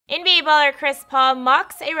NBA baller Chris Paul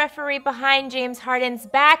mocks a referee behind James Harden's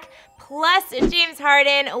back, plus James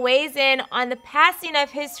Harden weighs in on the passing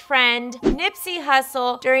of his friend Nipsey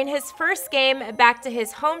Hussle during his first game back to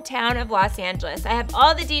his hometown of Los Angeles. I have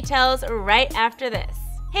all the details right after this.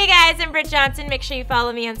 Hey guys, I'm Britt Johnson. Make sure you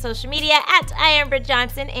follow me on social media at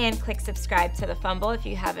 @IamBrittJohnson and click subscribe to The Fumble if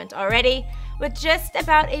you haven't already. With just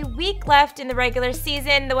about a week left in the regular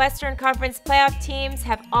season, the Western Conference playoff teams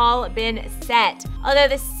have all been set. Although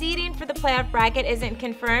the seeding for the playoff bracket isn't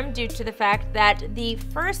confirmed due to the fact that the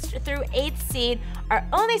 1st through 8th seed are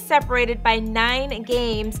only separated by 9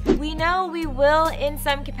 games, we know we will in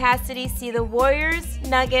some capacity see the Warriors,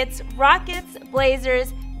 Nuggets, Rockets,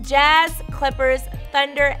 Blazers, Jazz, Clippers,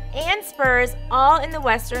 Thunder, and Spurs all in the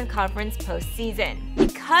Western Conference postseason.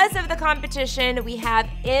 Because of the competition we have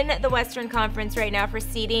in the Western Conference right now for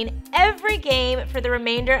seeding, every game for the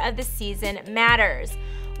remainder of the season matters.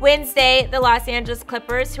 Wednesday, the Los Angeles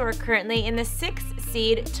Clippers, who are currently in the 6th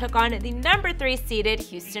seed, took on the number 3 seeded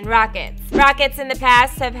Houston Rockets. Rockets in the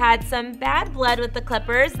past have had some bad blood with the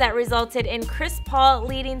Clippers that resulted in Chris Paul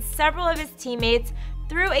leading several of his teammates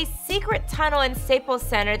through a secret tunnel in Staples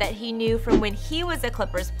Center that he knew from when he was a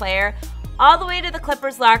Clippers player, all the way to the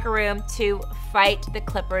Clippers locker room to fight the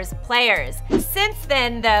Clippers players. Since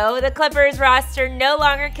then, though, the Clippers roster no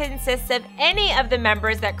longer consists of any of the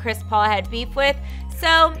members that Chris Paul had beef with,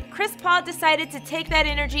 so Chris Paul decided to take that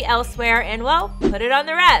energy elsewhere and, well, put it on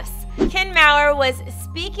the refs. Ken Maurer was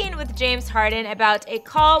speaking with James Harden about a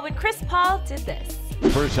call when Chris Paul did this.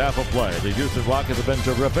 First half of play, the Houston Rockets have been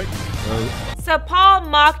terrific. So Paul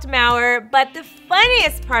mocked Maurer, but the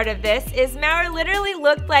funniest part of this is Maurer literally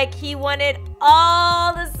looked like he wanted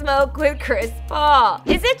all the smoke with Chris Paul.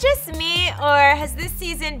 Is it just me, or has this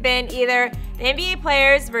season been either the NBA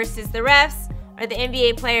players versus the refs, or the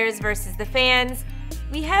NBA players versus the fans?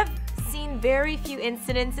 We have seen very few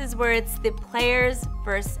incidences where it's the players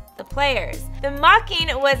versus the players. The mocking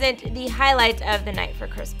wasn't the highlight of the night for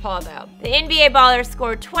Chris Paul, though. The NBA baller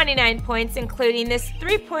scored 29 points, including this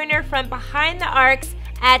 3-pointer from behind the arcs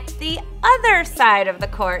at the other side of the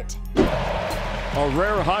court. A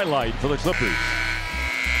rare highlight for the Clippers.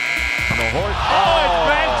 The horse. Oh, it's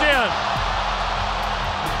banked in.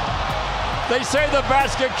 They say the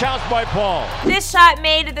basket counts by Paul. This shot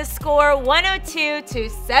made the score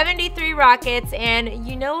 102-73 Rockets, and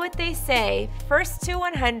you know what they say, first to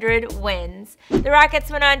 100 wins. The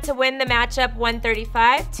Rockets went on to win the matchup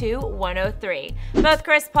 135-103. Both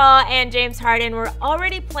Chris Paul and James Harden were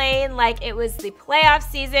already playing like it was the playoff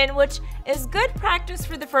season, which is good practice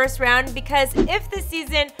for the first round because if the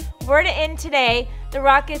season were to end today, the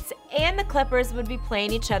Rockets and the Clippers would be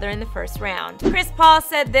playing each other in the first round. Chris Paul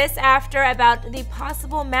said this after about the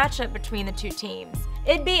possible matchup between the two teams.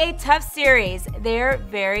 It'd be a tough series. They're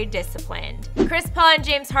very disciplined. Chris Paul and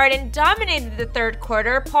James Harden dominated the third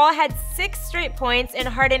quarter. Paul had 6 straight points and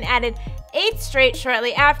Harden added 8 straight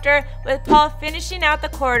shortly after, with Paul finishing out the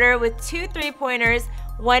quarter with 2 3-pointers,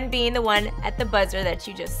 one being the one at the buzzer that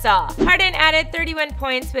you just saw. Harden added 31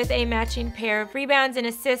 points with a matching pair of rebounds and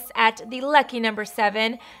assists at the lucky number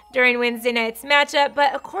 7 during Wednesday night's matchup,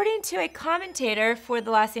 but according to a commentator for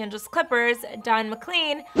the Los Angeles Clippers, Don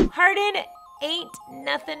McLean, Harden ain't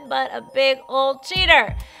nothing but a big old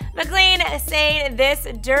cheater. McLean saying this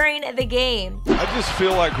during the game. I just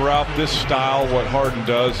feel like, Ralph, this style, what Harden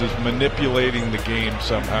does is manipulating the game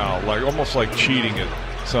somehow, like almost like cheating it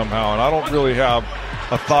somehow, and I don't really have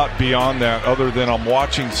a thought beyond that other than I'm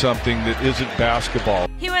watching something that isn't basketball.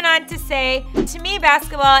 He went on to say, to me,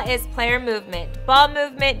 basketball is player movement, ball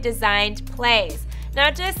movement, designed plays.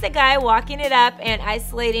 Not just a guy walking it up and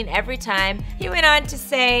isolating every time. He went on to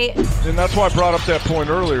say, and that's why I brought up that point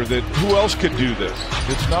earlier, that who else could do this?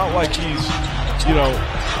 It's not like he's,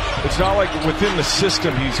 it's not like within the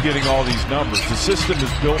system he's getting all these numbers. The system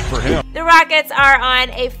is built for him. The Rockets are on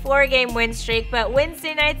a 4-game win streak, but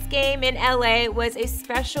Wednesday night's game in LA was a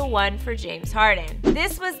special one for James Harden.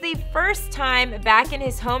 This was the first time back in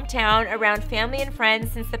his hometown around family and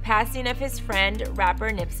friends since the passing of his friend, rapper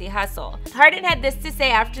Nipsey Hussle. Harden had this to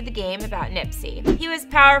say after the game about Nipsey. He was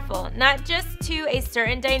powerful, not just to a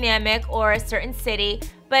certain dynamic or a certain city,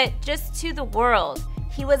 but just to the world.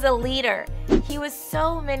 He was a leader. He was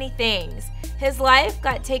so many things. His life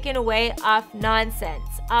got taken away off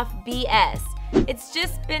nonsense, off BS. It's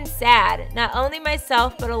just been sad. Not only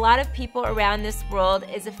myself, but a lot of people around this world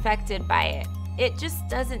is affected by it. It just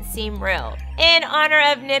doesn't seem real. In honor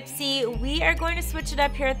of Nipsey, we are going to switch it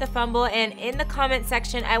up here at The Fumble, and in the comment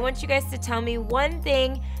section, I want you guys to tell me one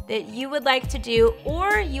thing that you would like to do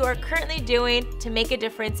or you are currently doing to make a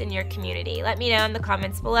difference in your community. Let me know in the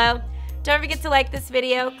comments below. Don't forget to like this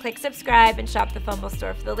video, click subscribe, and shop the Fumble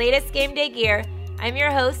store for the latest game day gear. I'm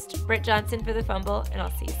your host, Britt Johnson for the Fumble, and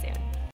I'll see you soon.